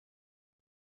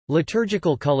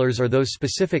Liturgical colors are those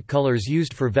specific colors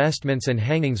used for vestments and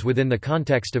hangings within the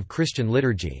context of Christian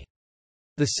liturgy.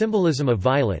 The symbolism of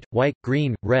violet, white,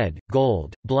 green, red,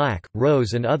 gold, black,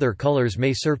 rose and other colors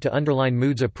may serve to underline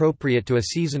moods appropriate to a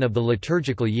season of the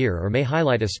liturgical year or may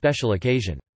highlight a special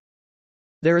occasion.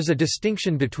 There is a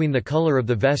distinction between the color of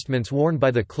the vestments worn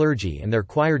by the clergy and their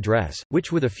choir dress, which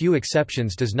with a few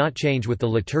exceptions does not change with the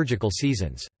liturgical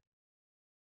seasons.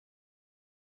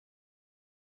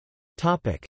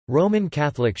 Roman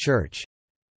Catholic Church.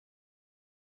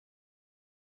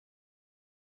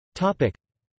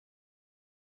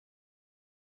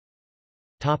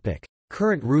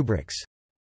 Current rubrics.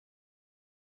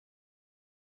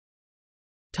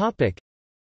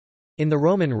 In the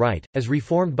Roman Rite, as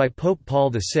reformed by Pope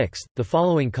Paul VI, the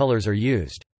following colors are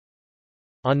used.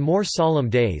 On more solemn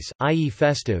days, i.e.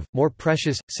 festive, more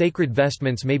precious, sacred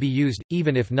vestments may be used,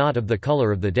 even if not of the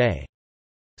color of the day.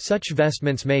 Such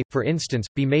vestments may, for instance,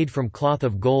 be made from cloth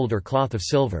of gold or cloth of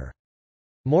silver.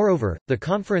 Moreover, the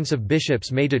Conference of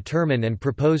Bishops may determine and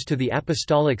propose to the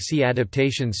Apostolic See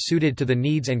adaptations suited to the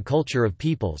needs and culture of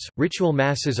peoples. Ritual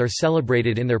masses are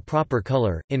celebrated in their proper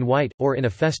color, in white, or in a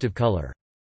festive color.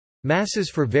 Masses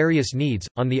for various needs,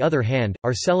 on the other hand,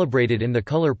 are celebrated in the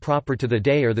color proper to the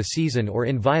day or the season or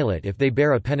in violet if they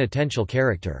bear a penitential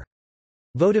character.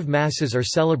 Votive masses are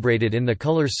celebrated in the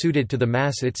color suited to the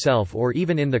mass itself or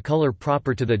even in the color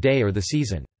proper to the day or the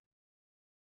season.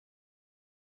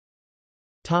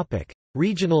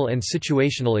 Regional and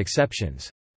situational exceptions.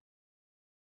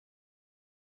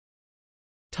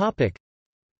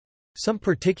 Some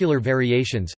particular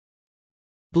variations.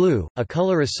 Blue, a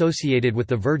color associated with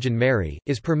the Virgin Mary,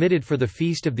 is permitted for the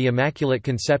Feast of the Immaculate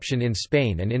Conception in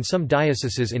Spain and in some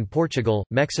dioceses in Portugal,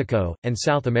 Mexico, and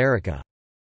South America.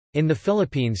 In the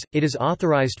Philippines, it is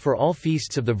authorized for all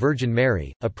feasts of the Virgin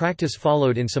Mary, a practice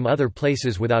followed in some other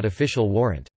places without official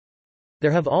warrant.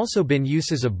 There have also been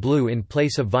uses of blue in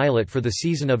place of violet for the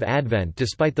season of Advent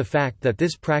despite the fact that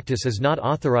this practice is not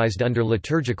authorized under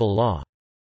liturgical law.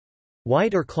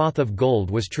 White or cloth of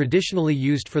gold was traditionally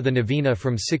used for the novena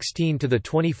from 16 to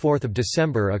 24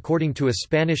 December according to a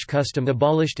Spanish custom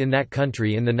abolished in that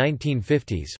country in the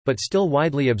 1950s, but still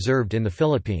widely observed in the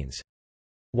Philippines.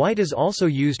 White is also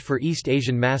used for East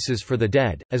Asian masses for the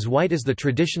dead, as white is the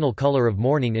traditional color of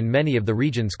mourning in many of the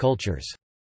region's cultures.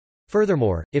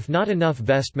 Furthermore, if not enough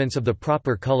vestments of the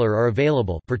proper color are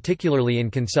available, particularly in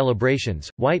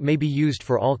concelebrations, white may be used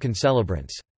for all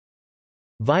concelebrants.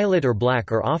 Violet or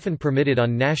black are often permitted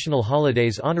on national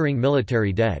holidays honoring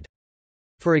military dead.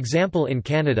 For example, in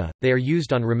Canada, they are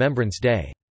used on Remembrance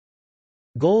Day.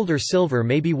 Gold or silver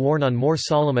may be worn on more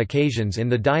solemn occasions in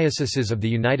the dioceses of the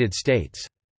United States.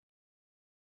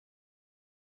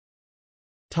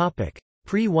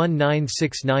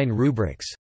 Pre-1969 rubrics.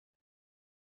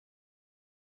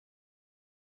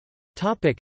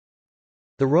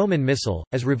 The Roman Missal,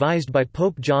 as revised by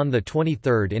Pope John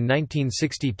XXIII in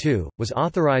 1962, was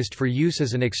authorized for use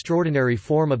as an extraordinary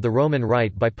form of the Roman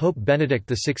Rite by Pope Benedict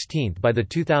XVI by the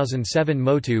 2007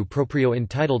 motu proprio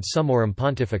entitled Summorum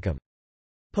Pontificum.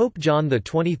 Pope John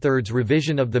XXIII's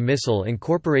revision of the Missal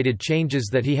incorporated changes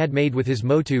that he had made with his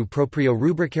motu proprio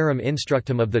Rubricarum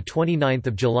Instructum of 29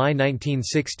 July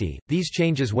 1960. These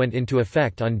changes went into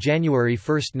effect on January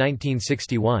 1,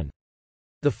 1961.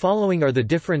 The following are the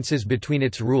differences between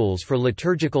its rules for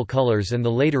liturgical colors and the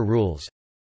later rules.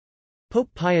 Pope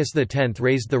Pius X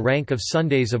raised the rank of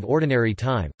Sundays of ordinary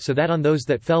time, so that on those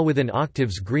that fell within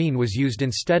octaves green was used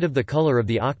instead of the color of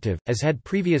the octave, as had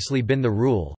previously been the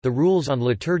rule. The rules on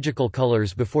liturgical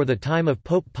colors before the time of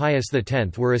Pope Pius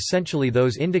X were essentially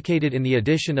those indicated in the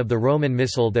edition of the Roman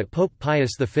Missal that Pope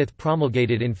Pius V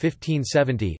promulgated in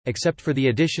 1570, except for the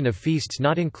addition of feasts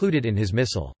not included in his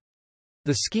missal.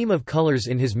 The scheme of colors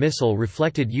in his missal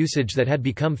reflected usage that had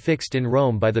become fixed in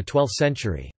Rome by the 12th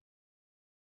century.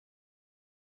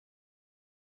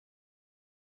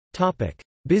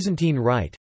 Byzantine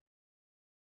Rite.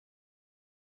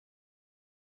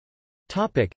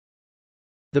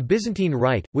 The Byzantine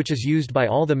Rite, which is used by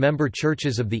all the member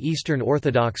churches of the Eastern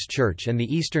Orthodox Church and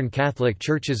the Eastern Catholic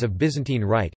Churches of Byzantine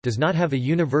Rite, does not have a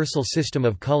universal system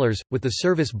of colors, with the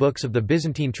service books of the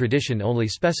Byzantine tradition only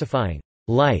specifying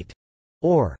light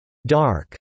or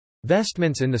dark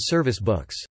vestments in the service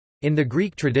books. In the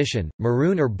Greek tradition,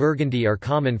 maroon or burgundy are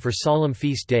common for solemn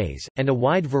feast days, and a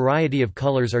wide variety of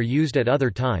colors are used at other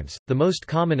times, the most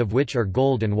common of which are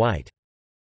gold and white.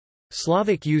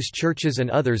 Slavic Use churches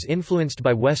and others influenced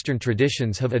by Western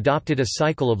traditions have adopted a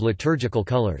cycle of liturgical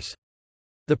colors.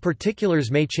 The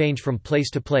particulars may change from place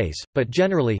to place, but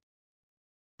generally,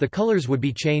 the colors would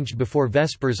be changed before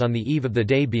Vespers on the eve of the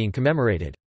day being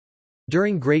commemorated.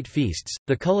 During great feasts,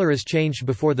 the color is changed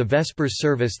before the Vespers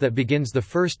service that begins the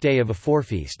first day of a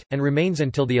forefeast, and remains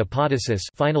until the Apodicsis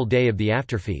final day of the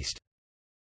afterfeast.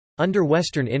 Under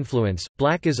Western influence,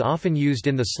 black is often used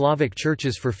in the Slavic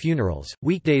churches for funerals,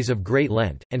 weekdays of Great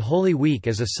Lent, and Holy Week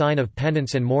as a sign of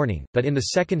penance and mourning, but in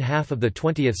the second half of the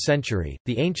 20th century,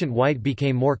 the ancient white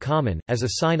became more common, as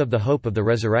a sign of the hope of the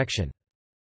resurrection.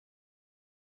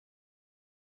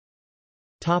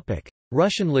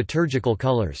 Russian liturgical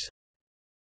colors.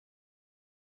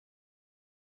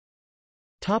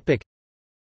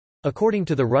 According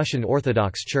to the Russian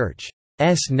Orthodox Church's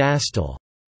Nastal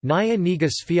Naya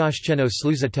Niga Sviashcheno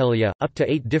Sluzatelia, up to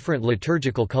 8 different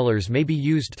liturgical colors may be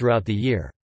used throughout the year.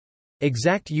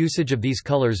 Exact usage of these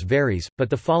colors varies,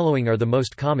 but the following are the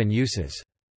most common uses.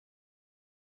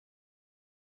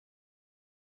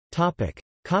 Coptic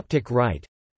Rite.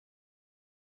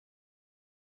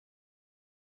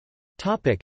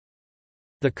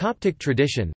 The Coptic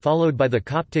tradition, followed by the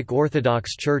Coptic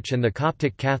Orthodox Church and the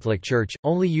Coptic Catholic Church,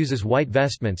 only uses white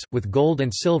vestments, with gold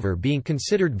and silver being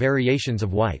considered variations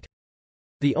of white.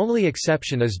 The only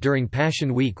exception is during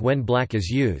Passion Week when black is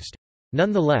used.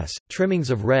 Nonetheless, trimmings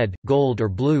of red, gold or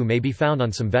blue may be found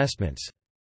on some vestments.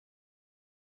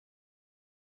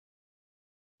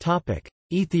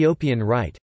 Ethiopian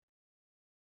Rite.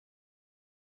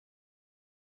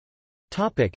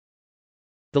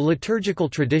 The liturgical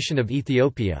tradition of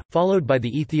Ethiopia, followed by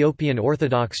the Ethiopian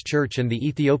Orthodox Church and the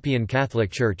Ethiopian Catholic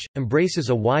Church, embraces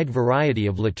a wide variety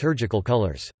of liturgical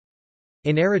colors.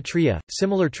 In Eritrea,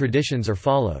 similar traditions are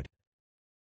followed.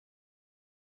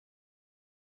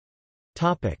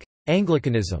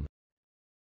 Anglicanism.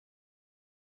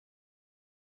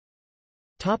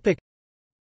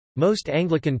 Most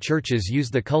Anglican churches use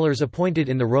the colors appointed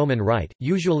in the Roman Rite,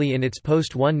 usually in its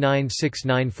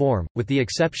post-1969 form, with the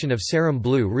exception of Sarum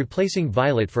blue replacing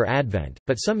violet for Advent,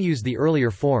 but some use the earlier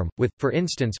form, with, for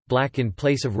instance, black in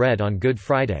place of red on Good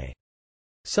Friday.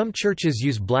 Some churches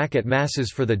use black at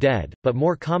Masses for the dead, but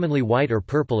more commonly white or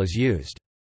purple is used.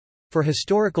 For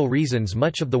historical reasons,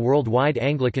 much of the worldwide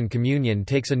Anglican Communion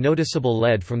takes a noticeable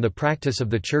lead from the practice of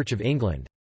the Church of England.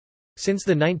 Since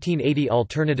the 1980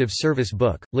 Alternative Service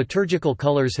Book, liturgical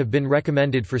colors have been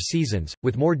recommended for seasons,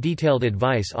 with more detailed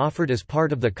advice offered as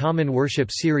part of the Common Worship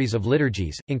series of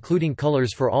liturgies, including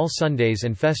colors for all Sundays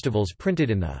and festivals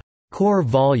printed in the core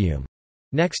volume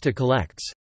next to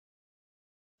collects.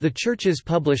 The Church's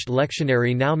published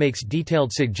lectionary now makes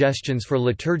detailed suggestions for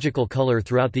liturgical color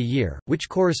throughout the year, which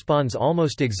corresponds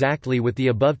almost exactly with the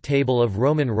above table of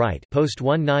Roman Rite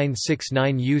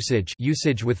post-1969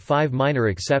 usage with 5 minor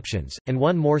exceptions, and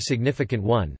one more significant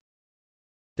one.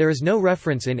 There is no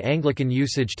reference in Anglican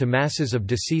usage to masses of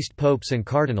deceased popes and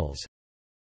cardinals.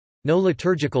 No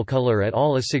liturgical color at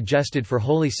all is suggested for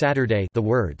Holy Saturday. The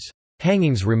words,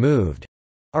 "hangings removed,"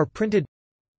 are printed.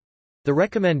 The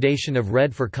recommendation of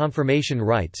red for confirmation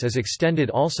rites is extended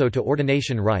also to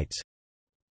ordination rites.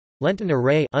 Lenten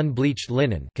array unbleached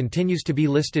linen continues to be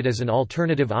listed as an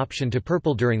alternative option to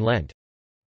purple during Lent.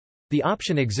 The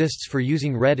option exists for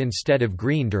using red instead of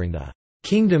green during the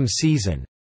Kingdom season,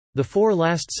 the 4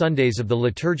 last Sundays of the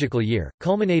liturgical year,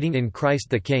 culminating in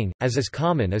Christ the King, as is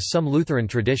common as some Lutheran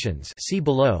traditions. See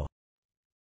below.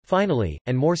 Finally,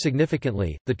 and more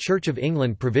significantly, the Church of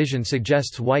England provision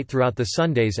suggests white throughout the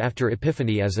Sundays after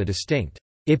Epiphany as a distinct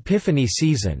Epiphany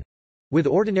season, with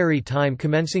ordinary time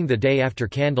commencing the day after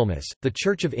Candlemas. The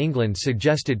Church of England's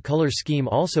suggested color scheme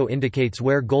also indicates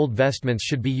where gold vestments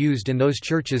should be used in those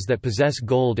churches that possess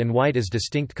gold and white as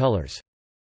distinct colors.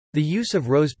 The use of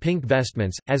rose-pink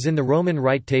vestments, as in the Roman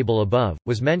Rite table above,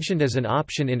 was mentioned as an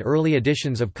option in early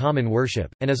editions of Common Worship,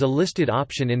 and as a listed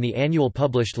option in the annual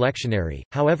published lectionary.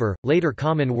 However, later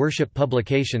Common Worship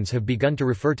publications have begun to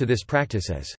refer to this practice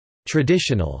as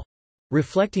traditional,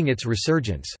 reflecting its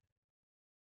resurgence.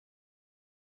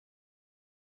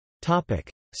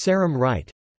 Sarum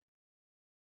Rite.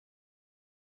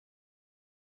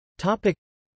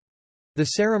 The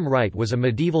Sarum Rite was a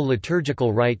medieval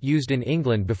liturgical rite used in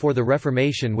England before the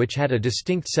Reformation, which had a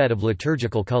distinct set of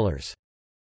liturgical colours.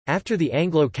 After the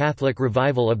Anglo-Catholic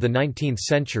revival of the 19th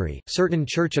century, certain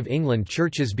Church of England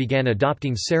churches began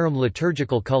adopting Sarum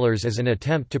liturgical colours as an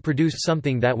attempt to produce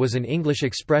something that was an English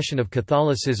expression of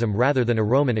Catholicism rather than a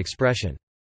Roman expression.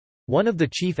 One of the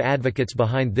chief advocates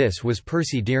behind this was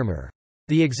Percy Dearmer.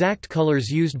 The exact colors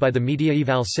used by the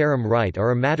mediaeval Sarum Rite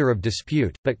are a matter of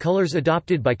dispute, but colors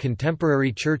adopted by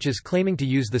contemporary churches claiming to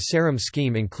use the Sarum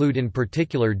scheme include in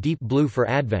particular deep blue for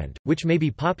Advent, which may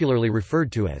be popularly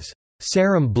referred to as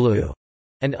Sarum blue,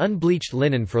 and unbleached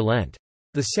linen for Lent.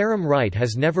 The Sarum rite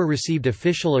has never received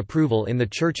official approval in the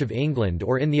Church of England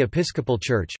or in the Episcopal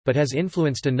Church, but has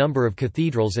influenced a number of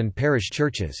cathedrals and parish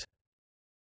churches.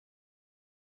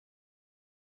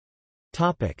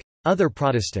 Other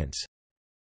Protestants.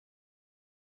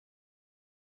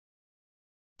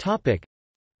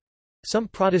 Some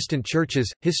Protestant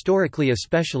churches, historically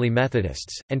especially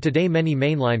Methodists, and today many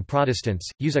mainline Protestants,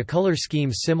 use a color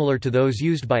scheme similar to those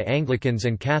used by Anglicans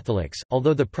and Catholics,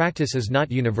 although the practice is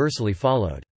not universally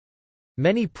followed.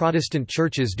 Many Protestant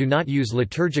churches do not use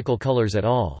liturgical colors at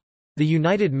all. The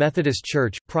United Methodist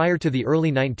Church, prior to the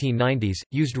early 1990s,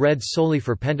 used red solely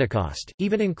for Pentecost,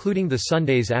 even including the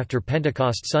Sundays after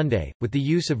Pentecost Sunday, with the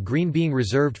use of green being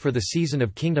reserved for the season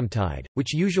of Kingdomtide,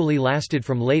 which usually lasted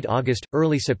from late August,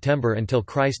 early September until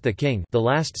Christ the King, the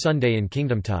last Sunday in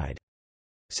Kingdomtide.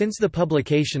 Since the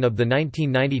publication of the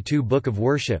 1992 Book of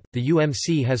Worship, the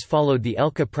UMC has followed the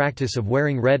ELCA practice of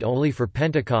wearing red only for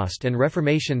Pentecost and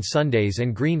Reformation Sundays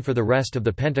and green for the rest of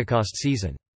the Pentecost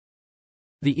season.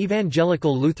 The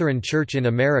Evangelical Lutheran Church in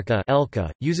America (ELCA)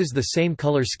 uses the same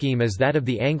color scheme as that of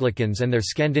the Anglicans and their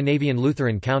Scandinavian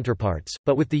Lutheran counterparts,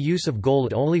 but with the use of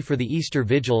gold only for the Easter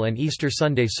Vigil and Easter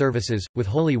Sunday services, with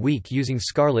Holy Week using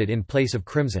scarlet in place of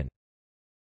crimson.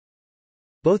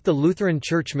 Both the Lutheran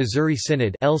Church Missouri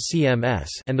Synod (LCMS)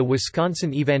 and the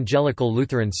Wisconsin Evangelical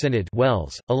Lutheran Synod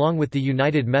 (WELS), along with the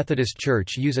United Methodist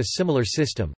Church, use a similar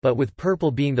system, but with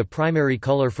purple being the primary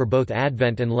color for both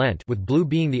Advent and Lent, with blue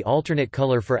being the alternate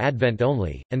color for Advent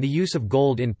only, and the use of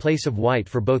gold in place of white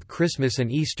for both Christmas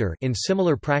and Easter, in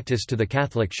similar practice to the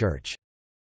Catholic Church.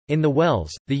 In the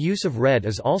WELS, the use of red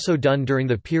is also done during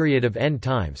the period of end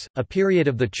times, a period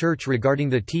of the Church regarding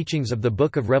the teachings of the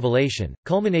Book of Revelation,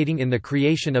 culminating in the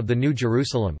creation of the New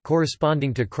Jerusalem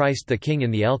corresponding to Christ the King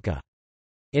in the ELCA.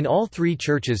 In all three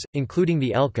churches, including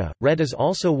the ELCA, red is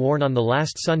also worn on the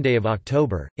last Sunday of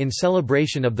October, in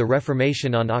celebration of the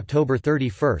Reformation on October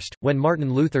 31, when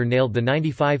Martin Luther nailed the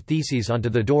 95 Theses onto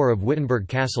the door of Wittenberg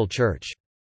Castle Church.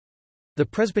 The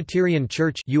Presbyterian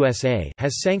Church USA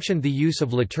has sanctioned the use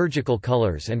of liturgical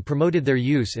colors and promoted their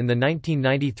use in the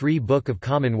 1993 Book of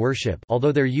Common Worship,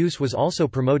 although their use was also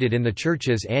promoted in the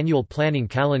Church's annual planning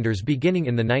calendars beginning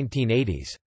in the 1980s.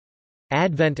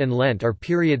 Advent and Lent are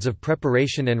periods of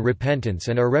preparation and repentance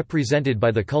and are represented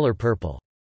by the color purple.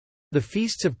 The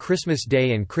feasts of Christmas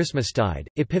Day and Christmastide,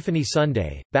 Epiphany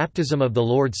Sunday, Baptism of the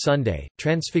Lord Sunday,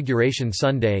 Transfiguration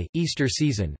Sunday, Easter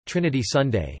season, Trinity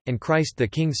Sunday, and Christ the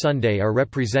King Sunday are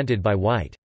represented by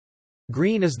white.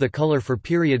 Green is the color for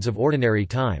periods of ordinary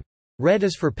time. Red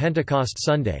is for Pentecost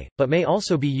Sunday, but may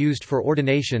also be used for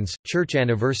ordinations, church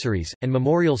anniversaries, and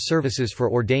memorial services for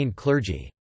ordained clergy.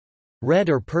 Red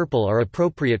or purple are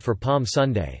appropriate for Palm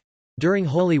Sunday. During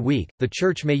Holy Week, the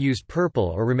church may use purple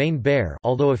or remain bare,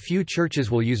 although a few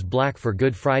churches will use black for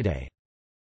Good Friday.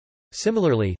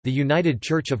 Similarly, the United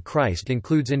Church of Christ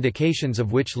includes indications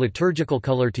of which liturgical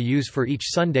color to use for each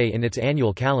Sunday in its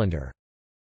annual calendar.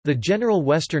 The general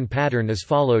Western pattern is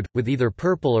followed, with either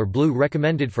purple or blue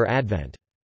recommended for Advent.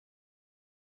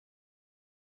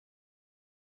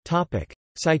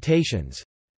 Citations.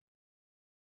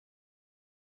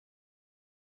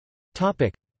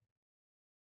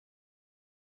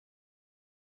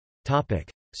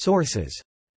 Sources.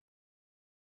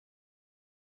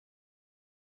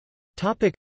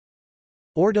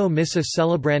 Ordo missa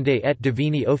celebrande et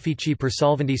divini officii per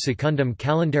salvandi secundum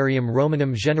calendarium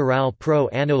Romanum generale pro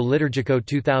anno liturgico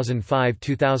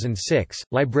 2005-2006,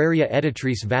 Libreria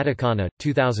Editrice Vaticana,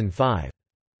 2005.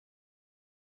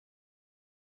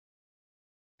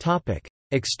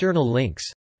 External links.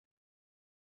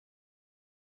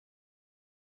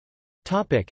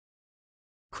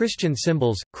 Christian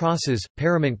symbols, crosses,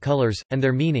 paramount colors, and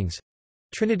their meanings.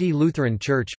 Trinity Lutheran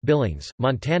Church, Billings,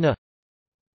 Montana.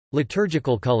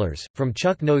 Liturgical colors, from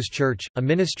Chuck Nose Church, a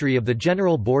ministry of the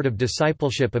General Board of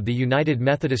Discipleship of the United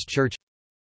Methodist Church.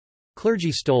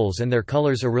 Clergy stoles and their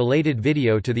colors, a related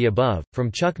video to the above, from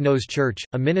Chuck Nose Church,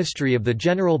 a ministry of the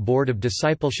General Board of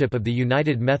Discipleship of the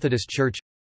United Methodist Church.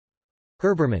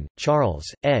 Herbermann,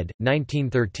 Charles, ed.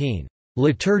 1913.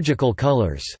 Liturgical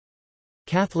Colors.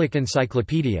 Catholic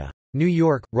Encyclopedia. New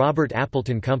York, Robert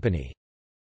Appleton Company.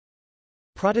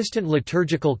 Protestant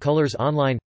Liturgical Colors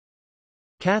Online.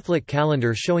 Catholic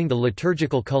calendar showing the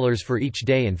liturgical colors for each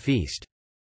day and feast.